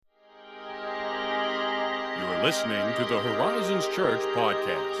You're listening to the Horizons Church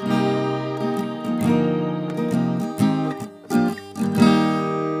podcast.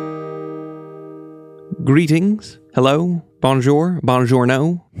 Greetings. Hello. Bonjour.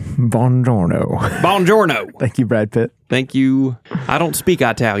 Buongiorno. Buongiorno. Buongiorno. Thank you, Brad Pitt. Thank you. I don't speak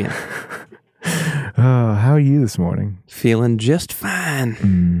Italian. How are you this morning? Feeling just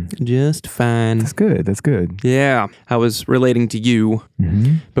fine. Just fine. That's good. That's good. Yeah. I was relating to you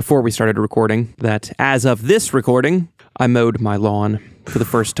before we started recording that as of this recording, I mowed my lawn for the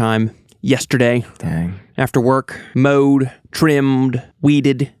first time yesterday. Dang. After work, mowed, trimmed,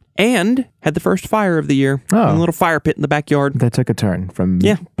 weeded, and had the first fire of the year. Oh. A little fire pit in the backyard. That took a turn from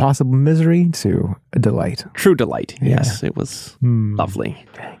possible misery to a delight. True delight. Yeah. Yes, it was lovely.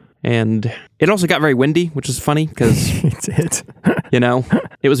 And it also got very windy, which is funny because, It did.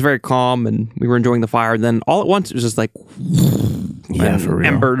 it was very calm and we were enjoying the fire. And then all at once, it was just like, For real.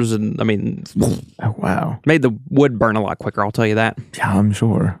 embers and, Oh, wow. made the wood burn a lot quicker, I'll tell you that. Yeah, I'm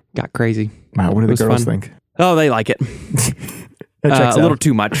sure. Got crazy. Wow, what do It the was girls fun. think? Oh, they like it. That checks A out. little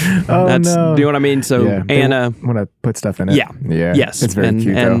too much. Oh, no. Do you know what I mean? So Yeah, they Anna, want to put stuff in it. Yeah. Yeah. yes. It's very and,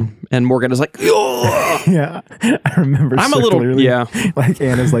 cute, and Morgan is like, though. Yeah. I remember I'm so a little, clearly. yeah. Like,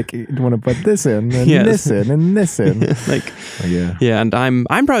 Anna's like, you want to put this in, and Yes. this in, and this in. like, Yeah. yeah. And I'm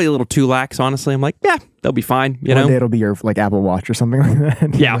probably a little too lax, honestly. I'm like, yeah, they'll be fine, you One know? day it'll be your like Apple Watch or something like that.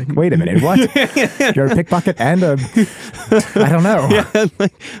 And you're Yeah. like, wait a minute, what? You're a pickpocket and a I don't know.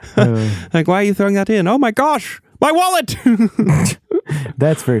 Yeah, like, why are you throwing that in? Oh my gosh, my wallet!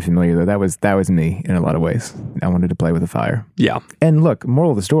 That's very familiar though. That was me in a lot of ways. I wanted to play with a fire. Yeah. And look,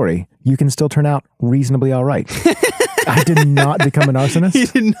 moral of the story, you can still turn out reasonably all right. I did not become an arsonist. He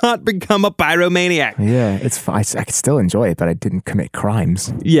did not become a pyromaniac. Yeah, it's fine. I could still enjoy it, but I didn't commit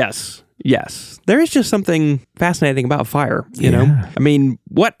crimes. Yes. There is just something fascinating about fire, you know? Yeah. I mean,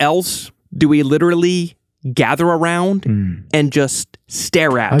 what else do we literally gather around and just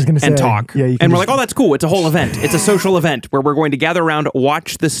stare at I was gonna and say, talk? yeah, you can and we're just- like, oh, that's cool. It's a whole event. It's a social event where we're going to gather around,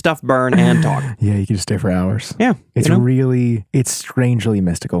 watch this stuff burn, and talk. Yeah, you can just stay for hours. Yeah. It's you know? it's strangely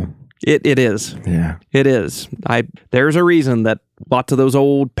mystical. It is. Yeah. It is. There's a reason that lots of those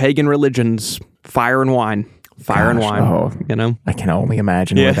old pagan religions, fire and wine. Fire and Gosh, wine, oh. you know? I can only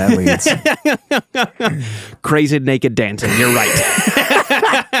imagine where that leads. Crazy naked dancing, you're right.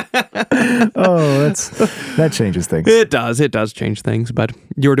 Oh, that changes things. It does change things, but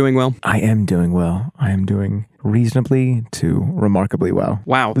you're doing well. I am doing well. I am doing reasonably to remarkably well.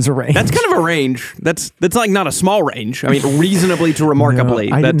 Wow. There's a range. That's kind of a range. That's like not a small range. I mean, reasonably to remarkably.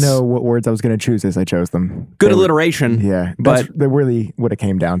 No, I That's didn't know what words I was going to choose as I chose them. good They were- alliteration. Yeah, but that really what it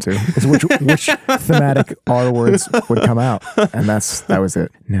came down to is which thematic R words would come out, and that was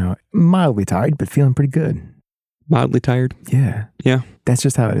it. No, mildly tired, but feeling pretty good. mildly tired. Yeah, Yeah, that's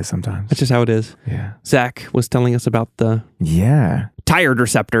just how it is sometimes. that's just how it is. Yeah, Zach was telling us about the yeah. tired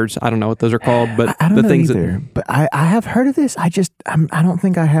receptors. I don't know what those are called, but I don't the know things either, but I have heard of this. I don't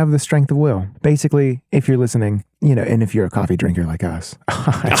think I have the strength of will. Basically, if you're listening, and if you're a coffee drinker like us.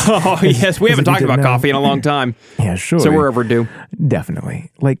 Oh, yes. We haven't if you talked about didn't know. coffee in a long time. Yeah, sure. So we're overdue.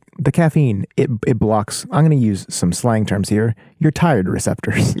 Definitely. Like the caffeine, it blocks, I'm going to use some slang terms here, your tired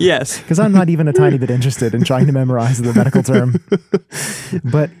receptors. Yes. Because I'm not even a tiny bit interested in trying to memorize the medical term.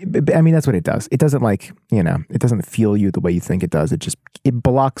 But I mean, that's what it does. It doesn't it doesn't feel you the way you think it does. It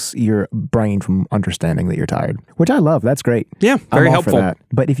blocks your brain from understanding that you're tired, which I love. That's great. Yeah, very I'm all for helpful. that.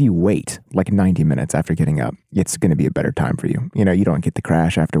 But if you wait like 90 minutes after getting up, it's going to be a better time for you. You don't get the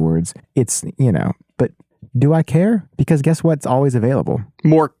crash afterwards. It's, but do I care? Because guess what's always available?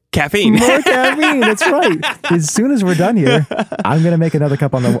 More caffeine. More caffeine. That's right. As soon as we're done here, I'm gonna make another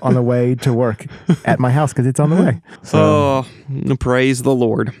cup on the way to work at my house because it's on the way. So Oh, praise the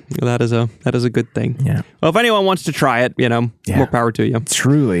Lord. That is a good thing. yeah, Well, if anyone wants to try it, more power to you.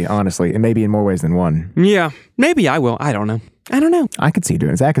 truly, honestly, and maybe in more ways than one. Yeah, maybe I will. I don't know. I could see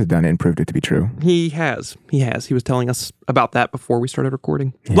doing it. Zach has done it and proved it to be true. He has. He was telling us about that before we started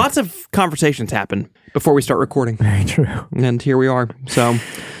recording. Lots of conversations happen before we start recording. Very true. And here we are. So,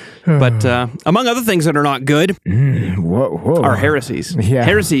 but among other things that are not good Whoa. are heresies. Yeah.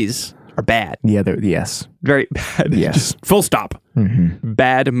 Heresies are bad. Yeah. Yes. Very bad. Yes. Just full stop.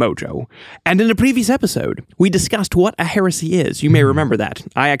 Bad mojo. And in a previous episode, we discussed what a heresy is. You may remember that.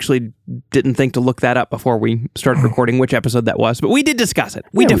 I actually didn't think to look that up before we started recording which episode that was, but we did discuss it.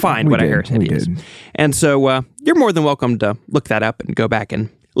 We Yeah, defined we what a did. heresy We is. did. And so you're more than welcome to look that up and go back and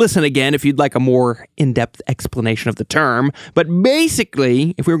listen again if you'd like a more in-depth explanation of the term. But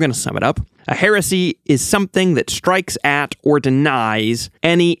basically, if we were going to sum it up, a heresy is something that strikes at or denies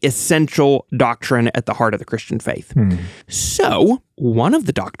any essential doctrine at the heart of the Christian faith. So, one of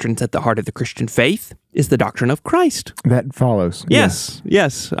the doctrines at the heart of the Christian faith is the doctrine of Christ. That follows. Yes.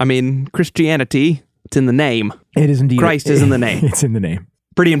 I mean, Christianity, it's in the name. It is indeed. Christ is in the name. It's in the name.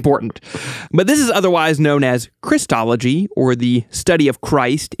 Pretty important. But this is otherwise known as Christology, or the study of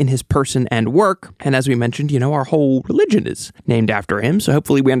Christ in his person and work. And as we mentioned, our whole religion is named after him, so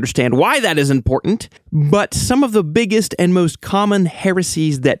hopefully we understand why that is important. But some of the biggest and most common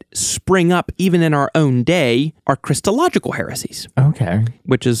heresies that spring up even in our own day are Christological heresies. Okay.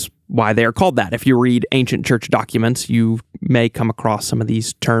 Which is why they are called that. If you read ancient church documents, you may come across some of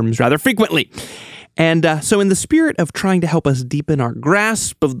these terms rather frequently. And so in the spirit of trying to help us deepen our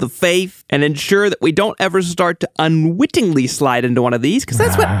grasp of the faith and ensure that we don't ever start to unwittingly slide into one of these, because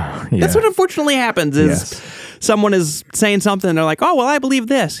that's what unfortunately happens is someone is saying something and they're like, oh, well, I believe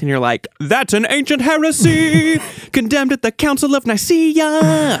this. And you're like, that's an ancient heresy condemned at the Council of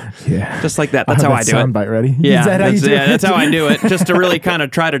Nicaea. Yeah. Just like that. That's how I do it. Soundbite ready? Yeah, is that how you do it? That's how I do it. Just to really kind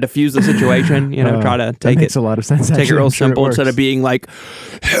of try to diffuse the situation, try to take that makes a lot of sense. Take it real sure simple instead of being like,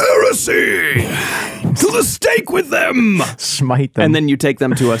 heresy! To the stake with them! Smite them. And then you take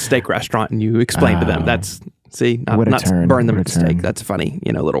them to a steak restaurant and you explain to them. That's, not turn. burn them What at the a turn. stake. That's funny,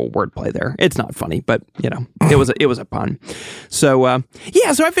 little wordplay there. It's not funny, but, it was a pun. So,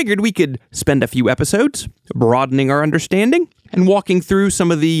 so I figured we could spend a few episodes broadening our understanding and walking through some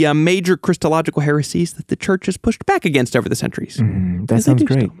of the major Christological heresies that the church has pushed back against over the centuries. That sounds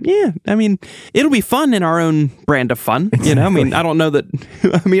great. Yeah, I mean, it'll be fun in our own brand of fun. Exactly. I mean, I don't know that.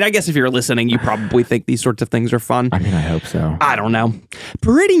 I guess if you're listening, you probably think these sorts of things are fun. I hope so. I don't know.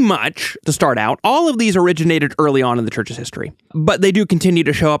 Pretty much, to start out, all of these originated early on in the church's history, but they do continue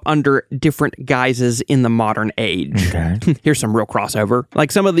to show up under different guises in the modern age. Okay. Here's some real crossover.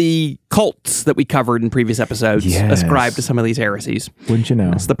 Like some of the cults that we covered in previous episodes ascribe to some of these heresies. Wouldn't you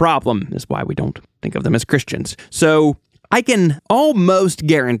know? That's the problem, is why we don't think of them as Christians. So I can almost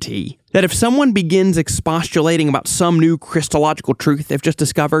guarantee that if someone begins expostulating about some new Christological truth they've just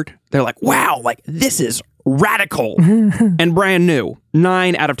discovered, they're like, wow, this is radical and brand new.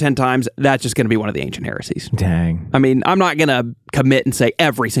 9 out of 10 times, that's just going to be one of the ancient heresies. Dang. I mean, I'm not going to commit and say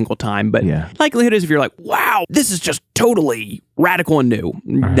every single time, but likelihood is if you're like, wow, this is just totally radical and new.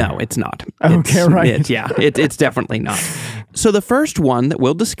 No, it's not. Okay, right. It's definitely not. So the first one that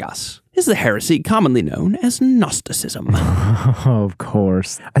we'll discuss is the heresy commonly known as Gnosticism. Oh, of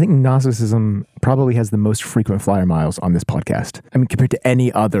course. I think Gnosticism probably has the most frequent flyer miles on this podcast. I mean, compared to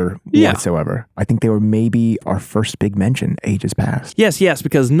any other whatsoever. I think they were maybe our first big mention ages past. Yes,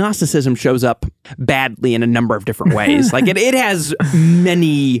 because Gnosticism shows up badly in a number of different ways. It has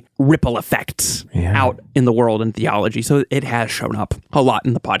many ripple effects out in the world in theology, so it has shown up a lot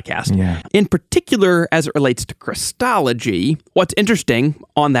in the podcast. Yeah. In particular, as it relates to Christology, what's interesting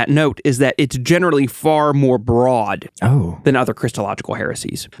on that note is that it's generally far more broad than other Christological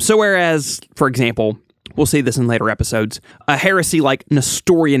heresies. So whereas, for example, we'll see this in later episodes, a heresy like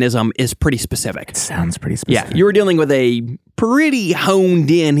Nestorianism is pretty specific. It sounds pretty specific. Yeah, you're dealing with a pretty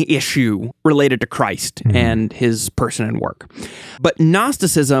honed-in issue related to Christ and his person and work. But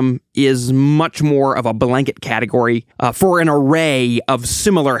Gnosticism is much more of a blanket category for an array of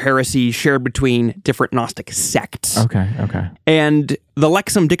similar heresies shared between different Gnostic sects. Okay. And the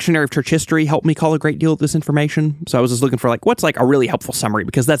Lexham Dictionary of Church History helped me call a great deal of this information. So I was just looking for what's a really helpful summary,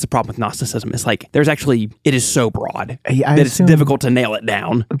 because that's the problem with Gnosticism. It's it is so broad that it's difficult to nail it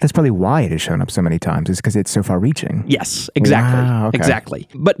down. That's probably why it has shown up so many times, is because it's so far reaching. Yes, exactly. Wow, okay. Exactly.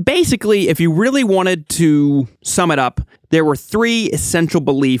 But basically, if you really wanted to sum it up, there were 3 essential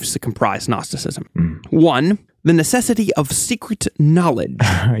beliefs that comprise Gnosticism. 1, the necessity of secret knowledge.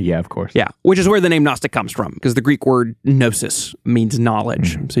 Yeah, of course. Yeah, which is where the name Gnostic comes from, because the Greek word gnosis means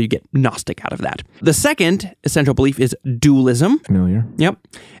knowledge. So you get Gnostic out of that. The second essential belief is dualism. Familiar. Yep.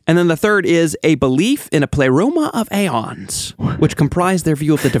 And then the third is a belief in a pleroma of aeons, which comprise their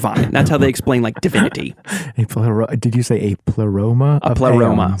view of the divine. That's how they explain divinity. Did you say a pleroma? A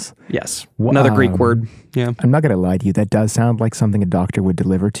pleroma. Aeons? Yes. Another Greek word. Yeah. I'm not going to lie to you. That does sound like something a doctor would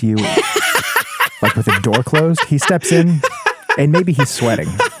deliver to you. With the door closed. He steps in and maybe he's sweating.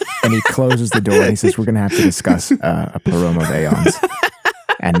 And he closes the door and he says, we're going to have to discuss a pleroma of aeons.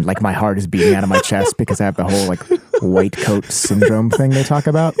 And my heart is beating out of my chest because I have the whole white coat syndrome thing they talk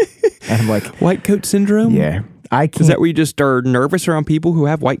about. And I'm like, white coat syndrome? Yeah. I can't. Is that where you just are nervous around people who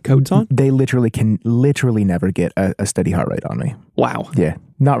have white coats on? They can never get a steady heart rate on me. Wow. Yeah.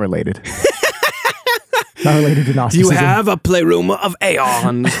 Not related. Not related to Do Gnosticism. you have a pleroma of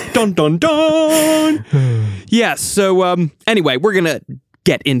aeons? Dun, dun, dun. Yes. So anyway, we're going to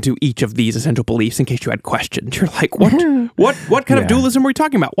get into each of these essential beliefs in case you had questions. You're like, what kind of dualism are we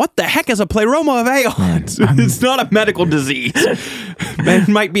talking about? What the heck is a pleroma of aeons? It's not a medical disease. It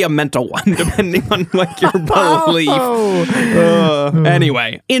might be a mental one, depending on like your belief.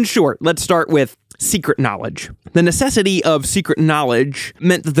 Anyway, in short, let's start with secret knowledge. The necessity of secret knowledge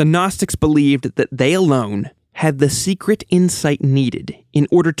meant that the Gnostics believed that they alone had the secret insight needed in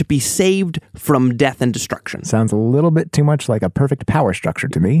order to be saved from death and destruction. Sounds a little bit too much like a perfect power structure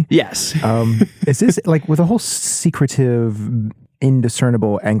to me. Yes. Is this like with a whole secretive,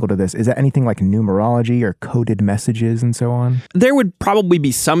 indiscernible angle to this? Is that anything like numerology or coded messages and so on? There would probably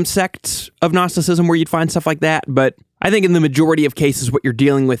be some sects of Gnosticism where you'd find stuff like that, but I think in the majority of cases, what you're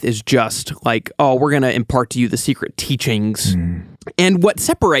dealing with is just like, oh, we're going to impart to you the secret teachings. And what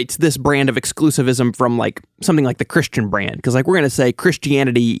separates this brand of exclusivism from like something like the Christian brand, because like we're going to say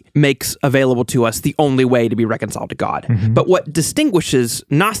Christianity makes available to us the only way to be reconciled to God. But what distinguishes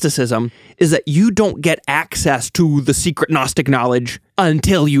Gnosticism is that you don't get access to the secret Gnostic knowledge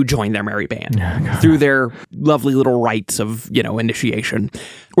until you join their merry band through their lovely little rites of, initiation.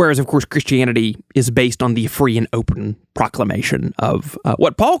 Whereas, of course, Christianity is based on the free and open proclamation of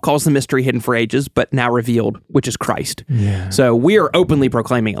what Paul calls the mystery hidden for ages, but now revealed, which is Christ. Yeah. So we are openly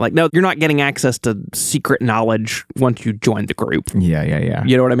proclaiming it. Like, no, you're not getting access to secret knowledge once you join the group. Yeah.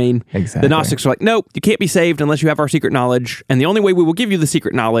 You know what I mean? Exactly. The Gnostics are like, no, you can't be saved unless you have our secret knowledge. And the only way we will give you the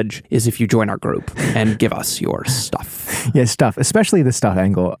secret knowledge is if you join our group and give us your stuff. Yeah, stuff, especially the stuff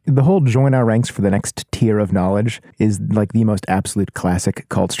angle. The whole join our ranks for the next tier of knowledge is like the most absolute classic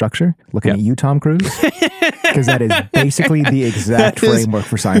cult structure. Looking at you, Tom Cruise, because that is basically the exact framework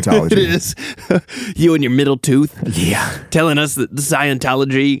for Scientology. It is. You and your middle tooth. Yeah. Telling us that the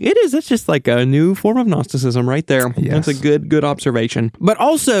Scientology, it is. It's just like a new form of Gnosticism right there. Yes. That's a good observation. But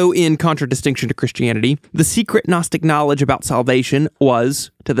also in contradistinction to Christianity, the secret Gnostic knowledge about salvation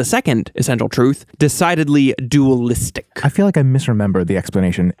was, to the second essential truth, decidedly dualistic. I feel like I misremember the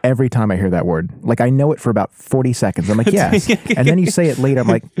explanation every time I hear that word. Like I know it for about 40 seconds. I'm like, yes. And then you say it later. I'm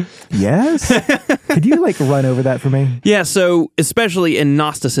like, yes? Could you like run over that for me? Yeah, so especially in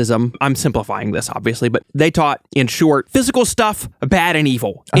Gnosticism, I'm simplifying this obviously, but they taught, in short, physical stuff, bad and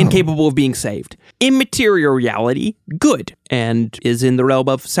evil, incapable of being saved. Immaterial reality, good, and is in the realm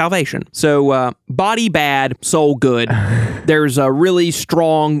of salvation. So body bad, soul good. There's a really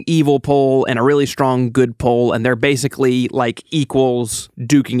strong evil pole and a really strong good pole, and they're basically like equals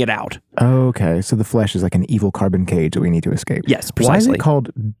duking it out. Okay, so the flesh is like an evil carbon cage that we need to escape. Yes, precisely. Why is it called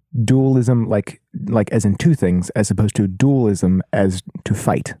dualism, like as in two things, as opposed to dualism as to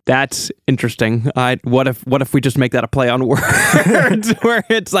fight? That's interesting. What if we just make that a play on words, where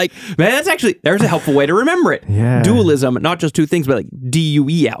it's like, man, that's actually, there's a helpful way to remember it. Yeah. Dualism, not just two things, but like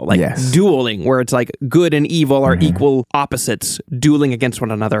duel, like dueling, where it's like good and evil are equal opposites, dueling against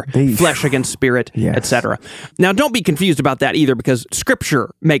one another, flesh against spirit, etc. Now, don't be confused about that either, because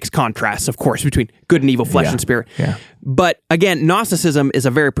Scripture makes contrasts, of course, between good and evil, flesh and spirit. Yeah. But again, Gnosticism is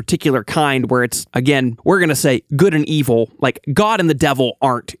a very particular kind where it's, again, we're going to say good and evil, like God and the devil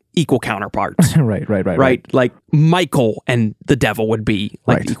aren't equal counterparts. Right. Like Michael and the devil would be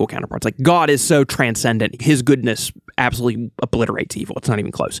like equal counterparts. Like God is so transcendent. His goodness absolutely obliterates evil. It's not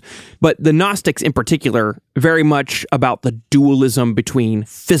even close. But the Gnostics in particular, very much about the dualism between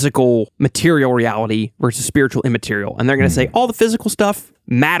physical material reality versus spiritual immaterial. And they're going to say all the physical stuff,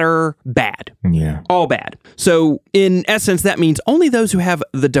 matter, bad. Yeah. All bad. So in essence, that means only those who have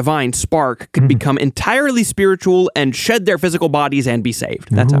the divine spark could become entirely spiritual and shed their physical bodies and be saved.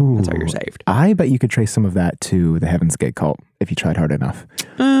 That's how you're saved. I bet you could trace some of that to the Heaven's Gate cult if you tried hard enough.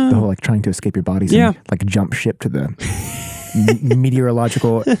 The whole like trying to escape your bodies and like jump ship to the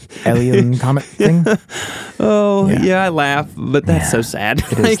meteorological alien comet thing. I laugh, but that's so sad.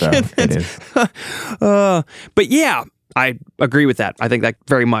 It is, though. It is. But yeah, I agree with that. I think that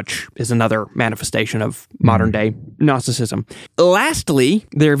very much is another manifestation of modern day Gnosticism. Lastly,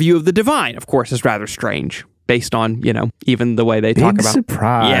 their view of the divine, of course, is rather strange, based on, even the way they talk about.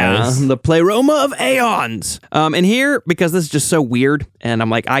 Surprise. Yeah, the pleroma of aeons. And here, because this is just so weird, and I'm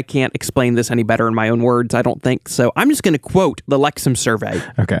like, I can't explain this any better in my own words, I don't think. So I'm just going to quote the Lexham Survey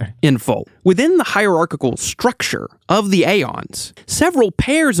in full. Within the hierarchical structure of the aeons, several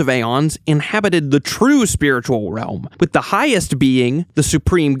pairs of aeons inhabited the true spiritual realm, with the highest being the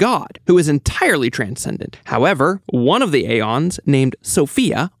supreme God, who is entirely transcendent. However, one of the aeons, named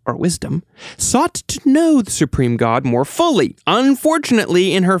Sophia, or wisdom, sought to know the supreme God more fully.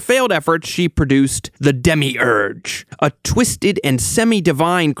 Unfortunately, in her failed efforts, she produced the demiurge, a twisted and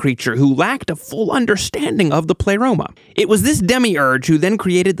semi-divine creature who lacked a full understanding of the pleroma. It was this demiurge who then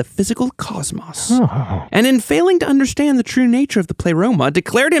created the physical cosmos. And in failing to understand the true nature of the pleroma,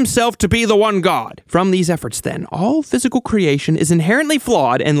 declared himself to be the one God. From these efforts, then, all physical creation is inherently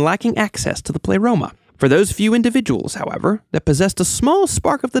flawed and lacking access to the pleroma. For those few individuals, however, that possessed a small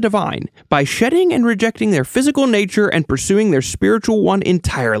spark of the divine, by shedding and rejecting their physical nature and pursuing their spiritual one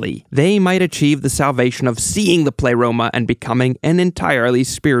entirely, they might achieve the salvation of seeing the pleroma and becoming an entirely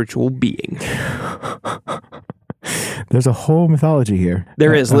spiritual being. There's a whole mythology here.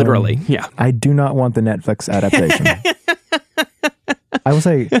 There is, literally, yeah. I do not want the Netflix adaptation. I will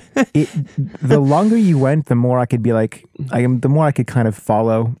say, the longer you went, the more I could be like, the more I could kind of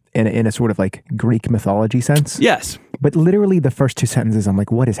follow in a sort of like Greek mythology sense. Yes. But literally the first two sentences, I'm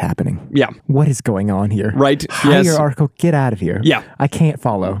like, what is happening? Yeah. What is going on here? Right. Hierarchical, get out of here. Yeah. I can't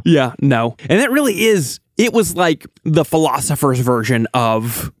follow. Yeah, no. And that really is, it was like the philosopher's version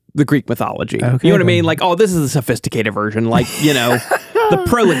of the Greek mythology. Okay. You know what I mean? Like, oh, this is the sophisticated version. Like, you know, the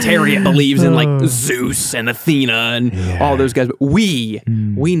proletariat believes in like Zeus and Athena and all those guys. But we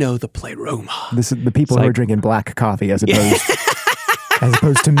know the pleroma. This is the people who are drinking black coffee as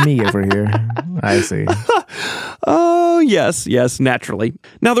opposed to me over here. I see. Oh, yes, naturally.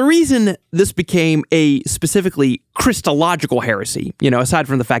 Now, the reason this became a specifically Christological heresy, you know, aside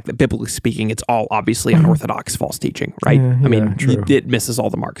from the fact that biblically speaking, it's all obviously unorthodox false teaching, right? I mean, it misses all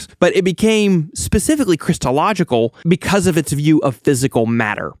the marks. But it became specifically Christological because of its view of physical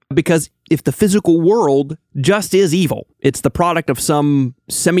matter. Because if the physical world just is evil, it's the product of some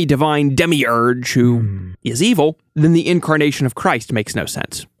semi-divine demiurge who is evil, then the incarnation of Christ makes no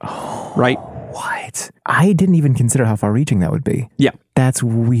sense, right? What? I didn't even consider how far-reaching that would be. Yeah. That's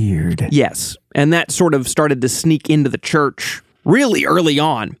weird. Yes. And that sort of started to sneak into the church really early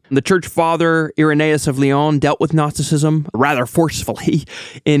on. The church father Irenaeus of Lyon dealt with Gnosticism rather forcefully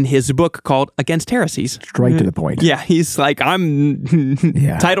in his book called Against Heresies. Straight to the point. Yeah, he's like,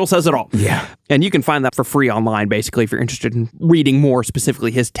 title says it all. Yeah. And you can find that for free online, basically, if you're interested in reading more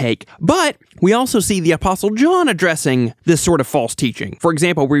specifically his take. But we also see the Apostle John addressing this sort of false teaching. For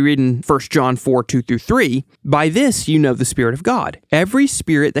example, we read in 1 John 4, 2-3, "By this you know the Spirit of God. Every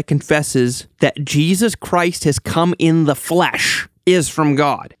spirit that confesses that Jesus Christ has come in the flesh is from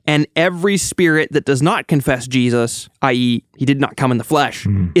God. And every spirit that does not confess Jesus, i.e., he did not come in the flesh,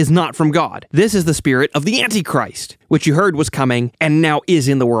 is not from God. This is the spirit of the Antichrist, which you heard was coming and now is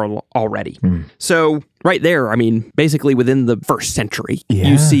in the world already." So right there, I mean, basically within the first century,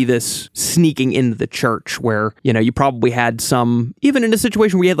 you see this sneaking into the church where, you know, you probably had some, even in a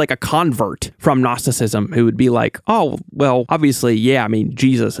situation where you had like a convert from Gnosticism who would be like, oh, well, obviously, yeah, I mean,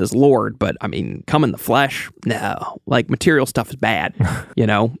 Jesus is Lord, but I mean, come in the flesh? No, like material stuff is bad, you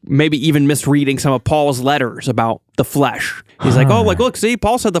know, maybe even misreading some of Paul's letters about the flesh. He's like, oh, like, look, see,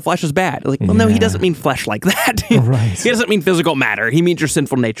 Paul said the flesh is bad. Like, well, no, he doesn't mean flesh like that. Right. He doesn't mean physical matter. He means your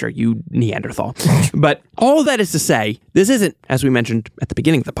sinful nature, you Neanderthal. But all that is to say, this isn't, as we mentioned at the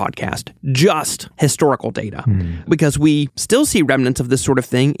beginning of the podcast, just historical data, because we still see remnants of this sort of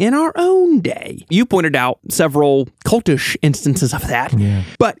thing in our own day. You pointed out several cultish instances of that,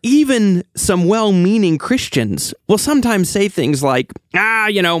 but even some well-meaning Christians will sometimes say things like,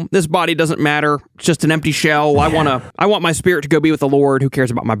 you know, this body doesn't matter. It's just an empty shell. I want my spirit to go be with the Lord. Who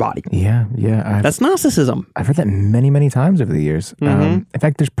cares about my body? Yeah. That's Gnosticism. I've heard that many, many times over the years. In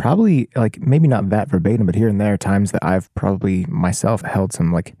fact, there's probably, like, maybe not that verbatim, but here and there, times that I've probably myself held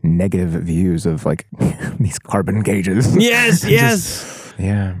some, like, negative views of, like, these carbon gauges. Yes.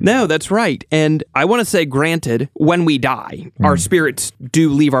 Yeah. No, that's right. And I want to say, granted, when we die, our spirits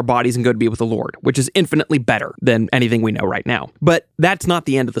do leave our bodies and go to be with the Lord, which is infinitely better than anything we know right now. But that's not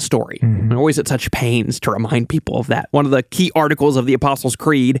the end of the story. I'm always at such pains to remind people of that. One of the key articles of the Apostles'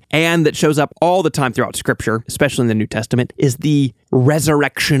 Creed, and that shows up all the time throughout Scripture, especially in the New Testament, is the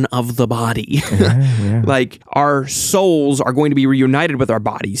resurrection of the body. Like, our souls are going to be reunited with our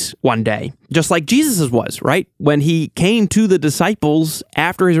bodies one day, just like Jesus's was, right? When he came to the disciples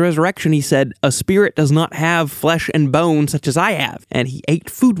after his resurrection, he said, "A spirit does not have flesh and bone such as I have." And he ate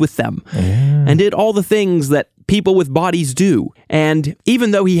food with them and did all the things that people with bodies do. And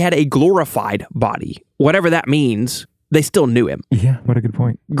even though he had a glorified body, whatever that means, they still knew him. Yeah, what a good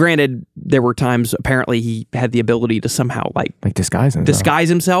point. Granted, there were times apparently he had the ability to somehow like disguise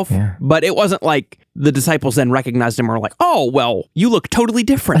himself. Yeah. But it wasn't like the disciples then recognized him and were like, oh, well, you look totally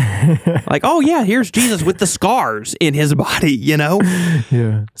different. Like, oh yeah, here's Jesus with the scars in his body, you know?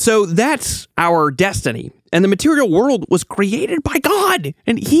 Yeah. So that's our destiny. And the material world was created by God,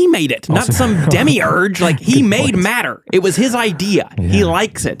 and he made it, not some demiurge. Like, he made matter. It was his idea. Yeah. He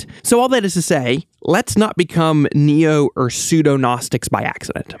likes it. So all that is to say, let's not become neo or pseudo-Gnostics by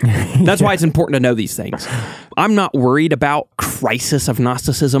accident. That's why it's important to know these things. I'm not worried about crisis of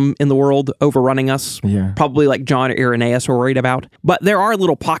Gnosticism in the world overrunning us, probably like John or Irenaeus were worried about. But there are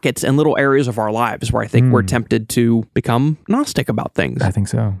little pockets and little areas of our lives where I think we're tempted to become Gnostic about things. I think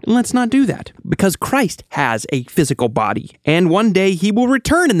so. And let's not do that, because Christ has a physical body, and one day he will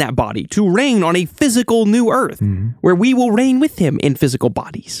return in that body to reign on a physical new earth, where we will reign with him in physical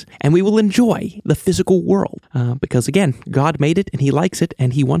bodies, and we will enjoy the physical world, because again, God made it, and he likes it,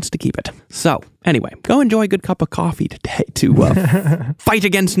 and he wants to keep it. So, anyway, go enjoy a good cup of coffee today to fight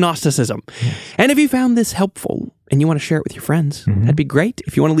against Gnosticism. And if you found this helpful, and you want to share it with your friends, that'd be great.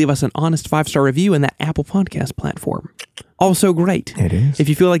 If you want to leave us an honest 5-star review in that Apple Podcast platform, also great. It is. If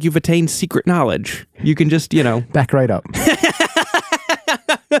you feel like you've attained secret knowledge, you can just, back right up.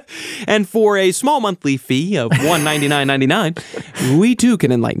 And for a small monthly fee of $199.99, we too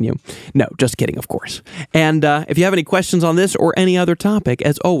can enlighten you. No, just kidding, of course. And if you have any questions on this or any other topic,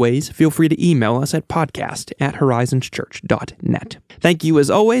 as always, feel free to email us at podcast@horizonschurch.net. Thank you as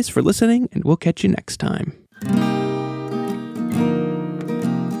always for listening, and we'll catch you next time.